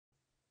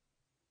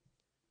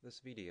This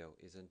video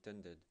is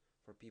intended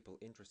for people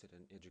interested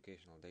in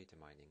educational data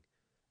mining,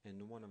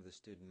 and one of the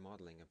student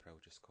modeling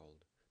approaches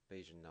called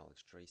Bayesian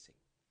knowledge tracing.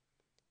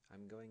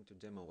 I'm going to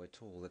demo a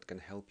tool that can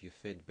help you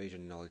fit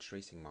Bayesian knowledge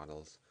tracing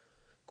models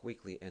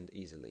quickly and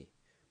easily.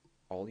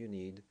 All you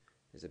need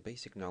is a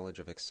basic knowledge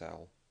of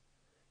Excel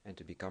and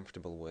to be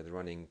comfortable with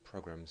running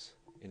programs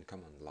in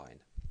command line.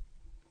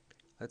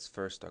 Let's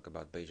first talk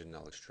about Bayesian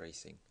knowledge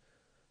tracing.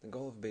 The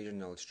goal of Bayesian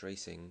knowledge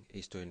tracing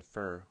is to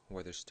infer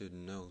whether a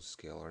student knows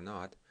skill or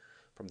not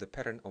from the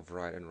pattern of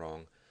right and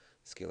wrong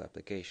skill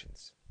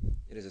applications.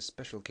 It is a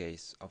special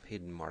case of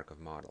hidden Markov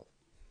model.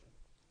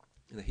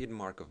 In the hidden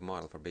Markov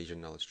model for Bayesian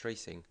knowledge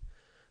tracing,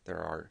 there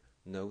are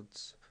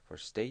nodes for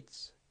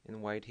states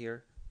in white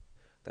here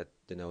that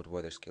denote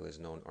whether skill is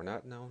known or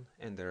not known,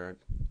 and there are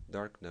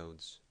dark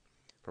nodes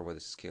for whether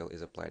skill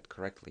is applied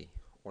correctly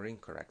or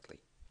incorrectly.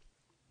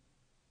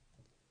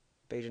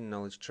 Bayesian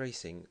knowledge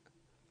tracing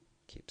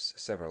keeps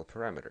several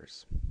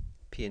parameters.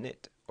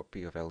 P-init, or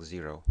P of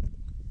L0,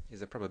 is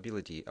the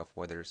probability of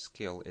whether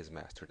skill is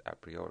mastered a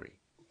priori.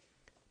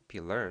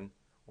 P-learn,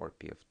 or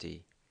P of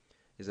T,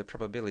 is the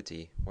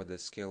probability whether the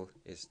skill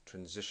is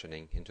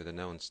transitioning into the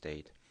known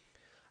state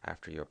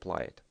after you apply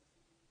it.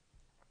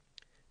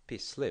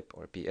 P-slip,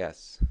 or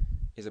PS,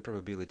 is the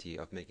probability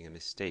of making a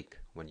mistake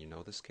when you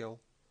know the skill.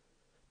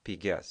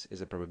 P-guess is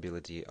the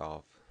probability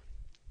of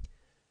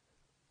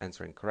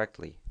answering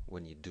correctly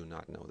when you do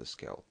not know the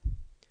skill.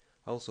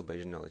 Also,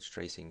 Bayesian knowledge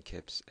tracing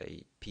keeps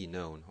a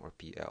P-known, or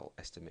PL,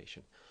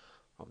 estimation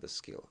of the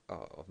skill,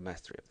 of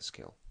mastery of the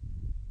skill.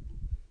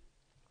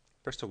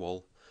 First of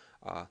all,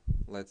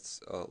 let's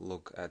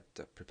look at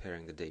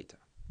preparing the data.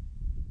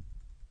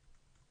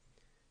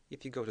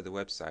 If you go to the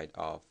website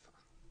of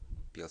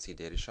PSLC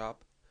DataShop,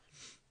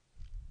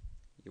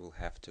 you will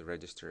have to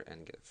register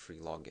and get a free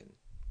login.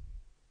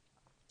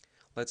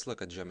 Let's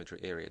look at geometry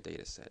area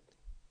dataset.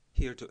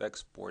 Here, to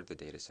export the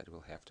dataset,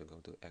 we'll have to go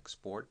to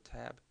Export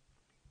tab,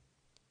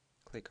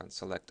 click on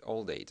Select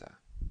All Data,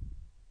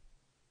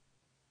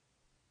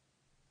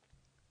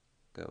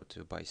 go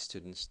to By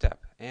Student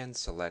step, and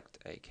select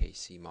a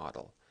KC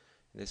model.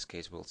 In this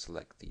case, we'll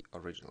select the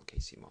original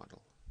KC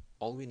model.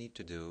 All we need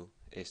to do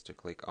is to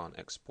click on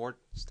Export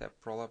Step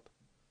Rollup,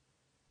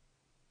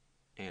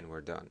 and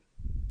we're done.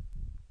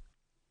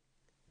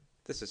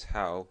 This is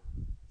how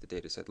the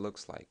dataset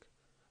looks like.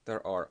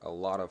 There are a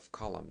lot of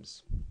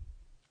columns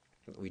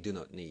that we do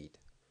not need.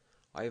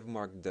 I've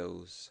marked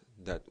those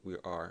that we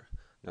are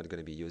not going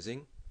to be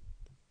using,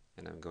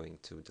 and I'm going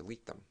to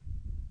delete them.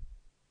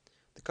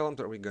 The columns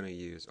that we're going to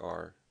use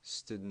are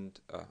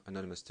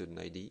anonymous student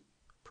ID,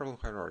 problem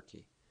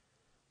hierarchy,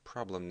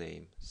 problem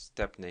name,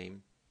 step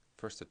name,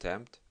 first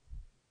attempt,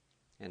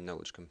 and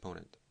knowledge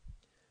component.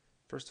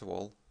 First of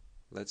all,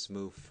 let's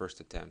move first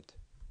attempt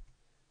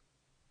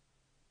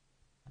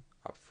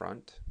up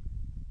front.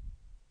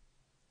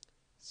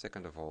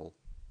 Second of all,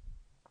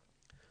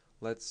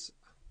 let's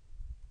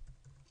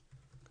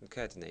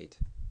concatenate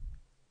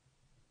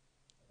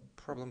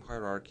problem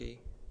hierarchy,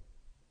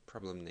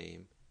 problem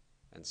name,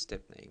 and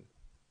step name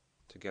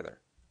together.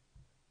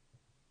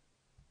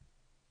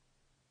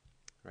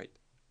 Right.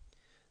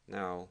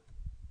 Now,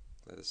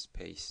 let us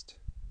paste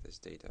this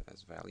data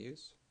as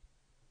values.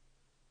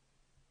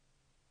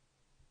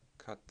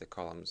 Cut the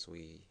columns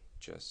we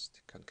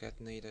just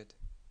concatenated,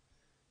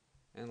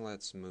 and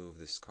let's move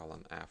this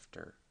column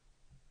after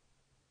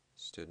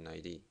student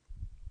ID.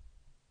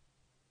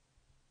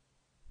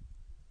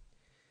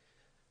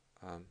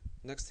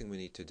 Next thing we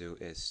need to do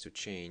is to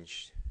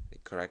change the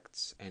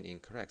corrects and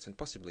incorrects, and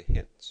possibly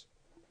hints,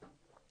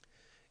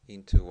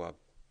 into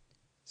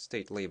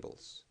state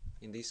labels.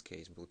 In this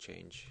case, we'll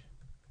change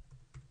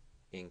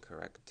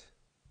incorrect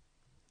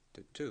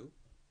to 2,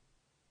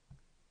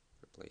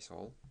 replace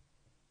all,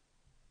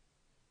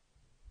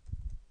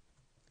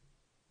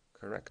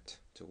 correct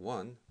to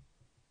 1,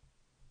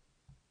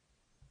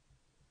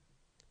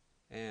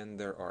 and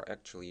there are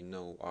actually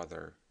no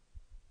other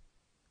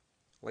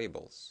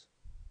labels.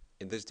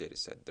 In this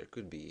dataset, there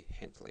could be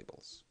hint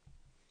labels.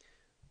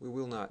 We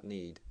will not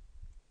need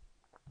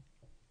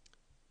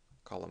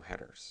column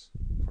headers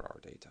for our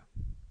data.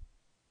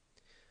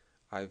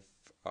 I've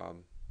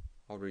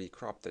already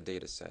cropped the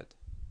dataset,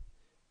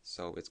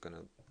 so it's going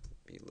to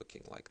be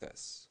looking like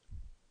this.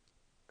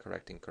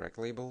 Correct, incorrect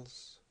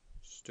labels,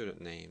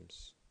 student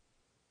names,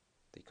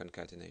 the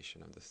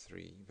concatenation of the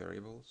 3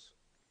 variables,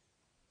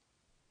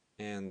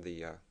 and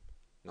the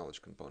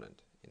knowledge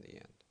component in the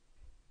end.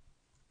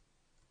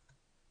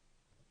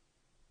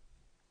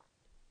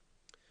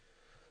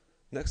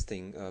 Next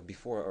thing,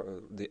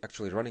 before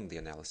actually running the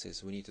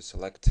analysis, we need to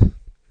select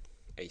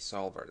a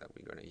solver that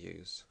we're going to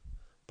use.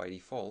 By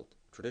default,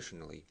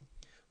 traditionally,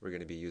 we're going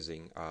to be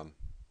using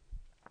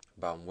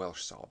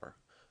Baum-Welsh solver.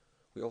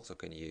 We also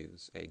can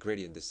use a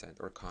gradient descent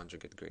or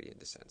conjugate gradient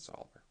descent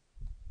solver.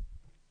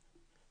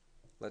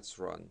 Let's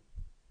run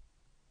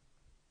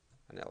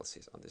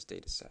analysis on this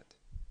data set.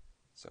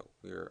 So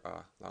we're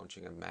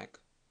launching a Mac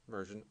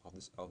version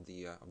of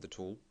the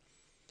tool.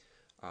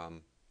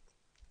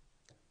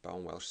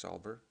 Baum-Welsh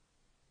solver,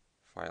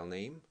 file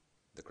name,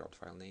 the graph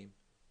file name,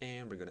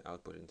 and we're going to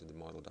output it into the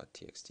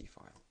model.txt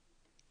file.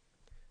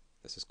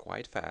 This is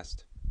quite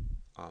fast.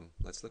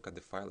 Let's look at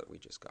the file that we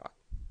just got.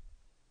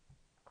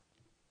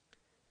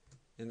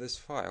 In this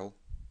file,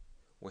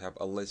 we have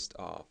a list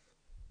of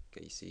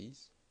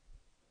KCs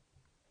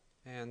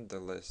and the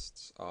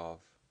lists of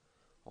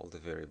all the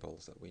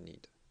variables that we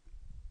need.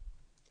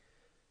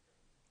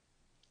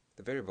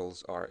 The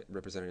variables are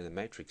represented in a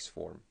matrix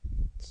form,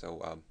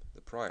 so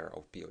the prior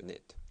of P of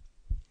init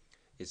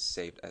is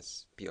saved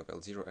as P of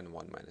L0 and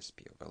 1 minus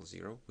P of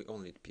L0. We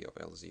only need P of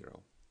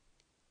L0.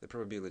 The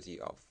probability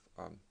of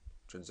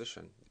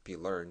transition, P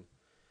learn,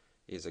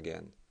 is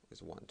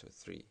 1 to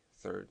 3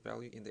 third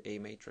value in the A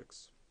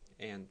matrix,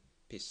 and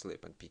P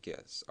slip and P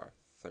guess are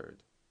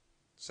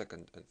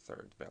second and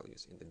third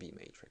values in the B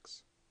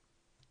matrix.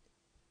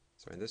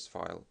 So in this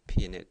file,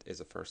 P init is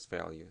the first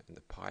value in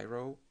the pi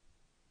row,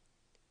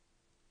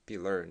 P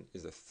learn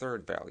is the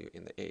third value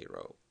in the A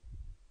row,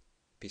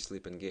 P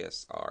slip and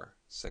guess are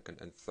second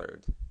and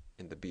third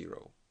in the B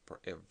row for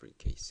every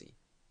KC.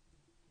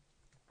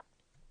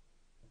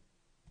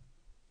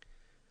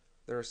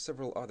 There are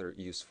several other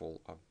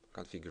useful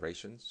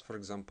configurations. For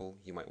example,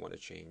 you might want to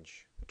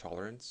change the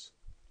tolerance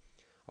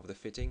of the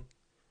fitting.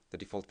 The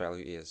default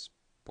value is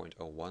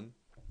 0.01.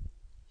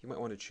 You might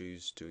want to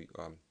choose to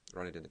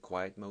run it in the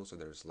quiet mode so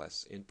there's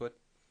less input.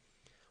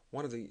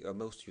 One of the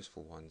most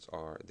useful ones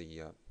are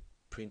the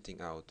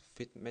printing out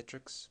fit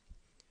metrics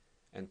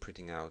and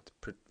printing out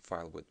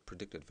file with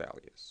predicted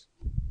values.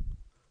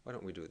 Why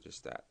don't we do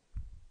just that?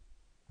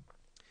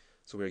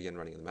 So we're again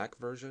running the Mac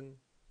version,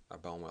 a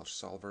Baum-Welch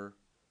solver.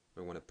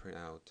 We want to print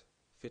out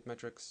fit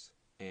metrics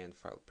and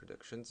file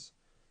predictions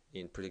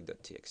in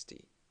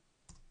predict.txt.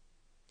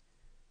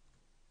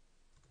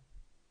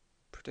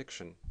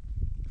 Prediction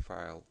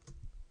file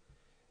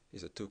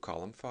is a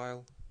 2-column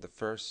file. The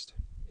first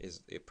is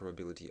the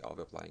probability of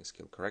applying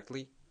skill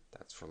correctly.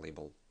 That's for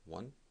label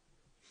 1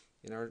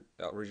 in our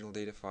original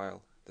data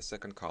file. The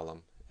second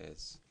column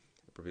is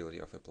the probability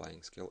of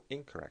applying skill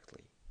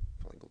incorrectly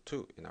for label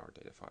 2 in our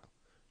data file.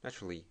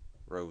 Naturally,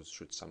 rows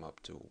should sum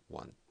up to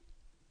 1.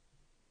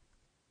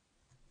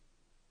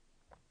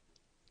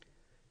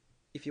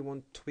 If you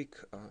want to tweak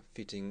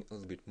fitting a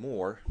little bit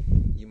more,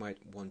 you might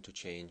want to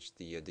change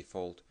the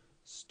default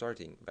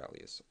starting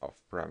values of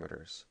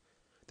parameters.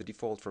 The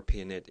default for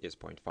pinit is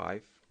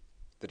 0.5,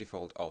 the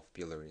default of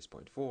plearn is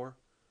 0.4,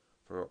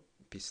 for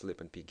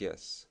pslip and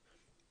pguess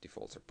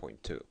defaults are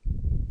 0.2.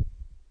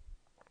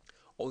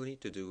 All you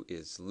need to do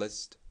is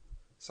list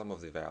some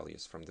of the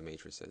values from the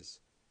matrices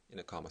in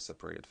a comma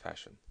separated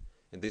fashion.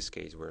 In this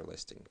case we're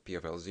listing P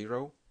of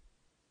L0,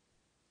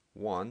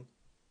 1,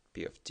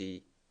 P of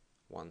T,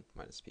 1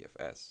 minus P of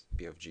S,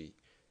 P of G,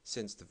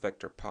 since the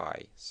vector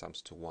pi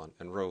sums to 1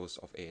 and rows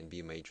of A and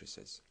B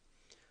matrices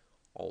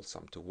all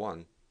sum to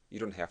 1, you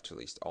don't have to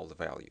list all the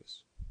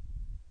values.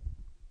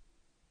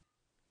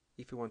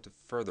 If you want to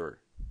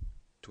further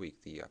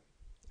tweak the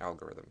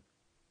algorithm,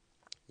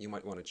 you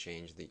might want to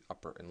change the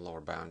upper and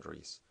lower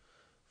boundaries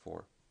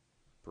for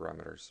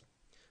parameters.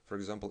 For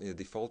example, in the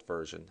default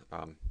version,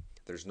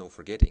 there's no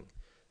forgetting.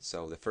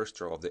 So the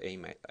first row of the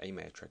A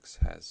matrix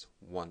has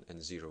 1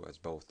 and 0 as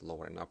both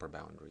lower and upper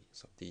boundary.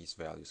 So these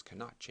values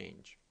cannot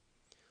change.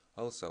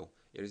 Also,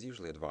 it is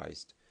usually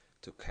advised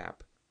to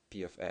cap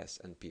P of S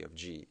and P of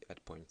G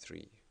at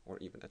 0.3 or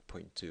even at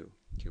 0.2.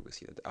 Here we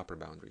see that the upper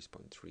boundary is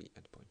 0.3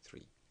 and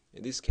 0.3.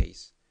 In this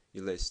case,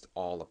 you list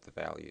all of the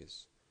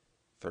values.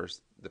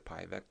 First the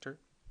pi vector,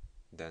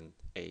 then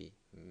A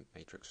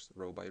matrix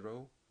row by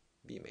row,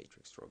 B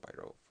matrix row by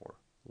row for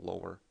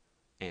lower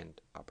and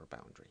upper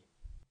boundary.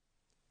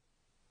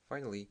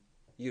 Finally,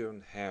 you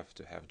don't have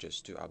to have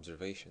just 2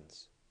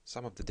 observations.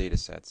 Some of the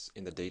datasets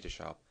in the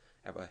DataShop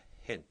have a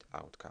hint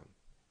outcome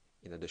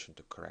in addition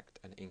to correct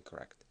and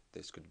incorrect.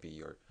 This could be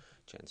your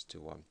chance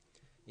to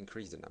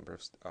increase the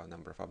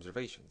number of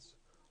observations.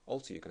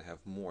 Also, you can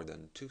have more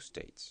than 2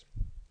 states.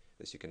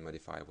 This you can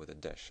modify with a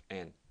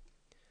 -n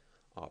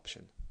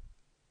option.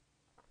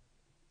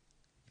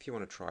 If you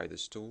want to try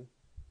this tool,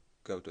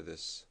 go to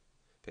this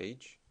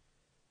page,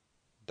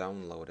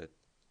 download it,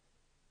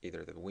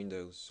 either the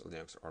Windows,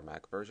 Linux, or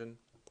Mac version,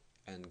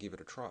 and give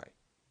it a try.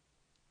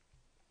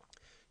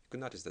 You can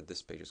notice that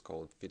this page is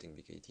called Fitting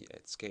VKT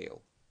at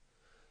Scale.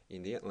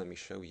 In the end, let me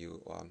show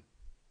you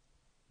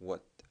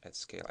what at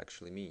scale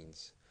actually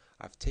means.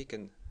 I've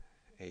taken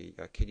a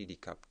KDD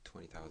Cup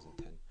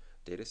 20010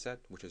 dataset,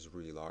 which is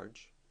really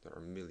large. There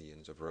are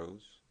millions of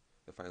rows.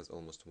 The file is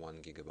almost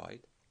 1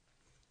 gigabyte.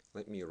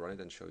 Let me run it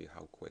and show you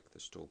how quick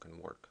this tool can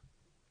work.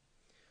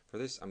 For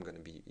this, I'm going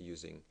to be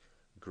using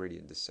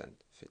gradient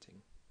descent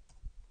fitting.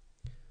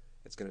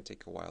 It's going to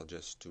take a while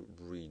just to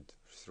read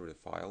through the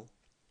file.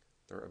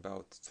 There are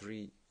about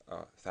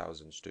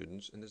 3,000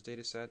 students in this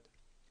dataset,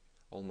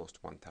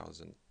 almost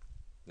 1,000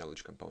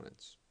 knowledge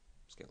components,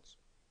 skills.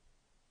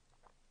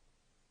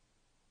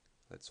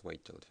 Let's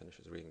wait till it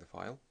finishes reading the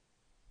file.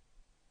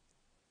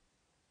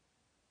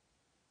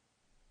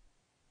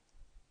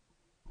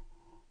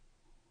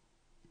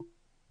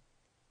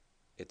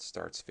 It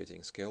starts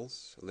fitting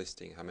skills,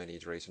 listing how many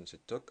iterations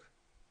it took,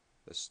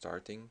 the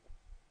starting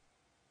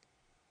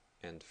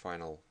and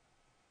final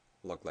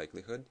log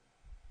likelihood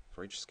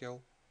for each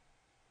skill,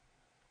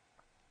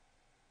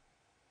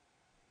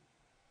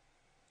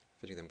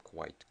 fitting them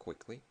quite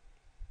quickly.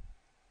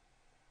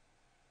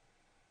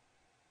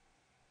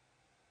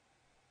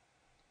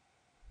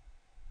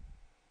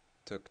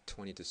 Took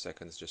 22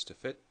 seconds just to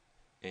fit,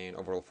 and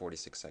overall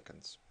 46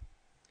 seconds.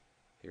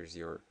 Here's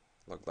your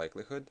log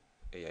likelihood,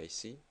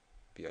 AIC,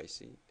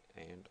 PIC,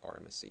 and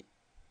RMSE.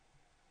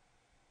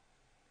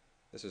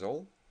 This is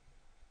all.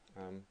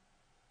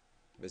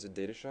 Visit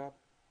DataShop,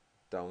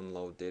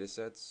 download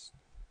datasets,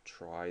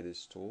 try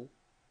this tool.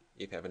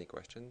 If you have any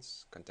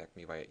questions, contact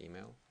me via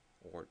email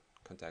or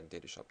contact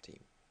DataShop team.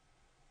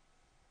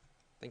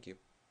 Thank you.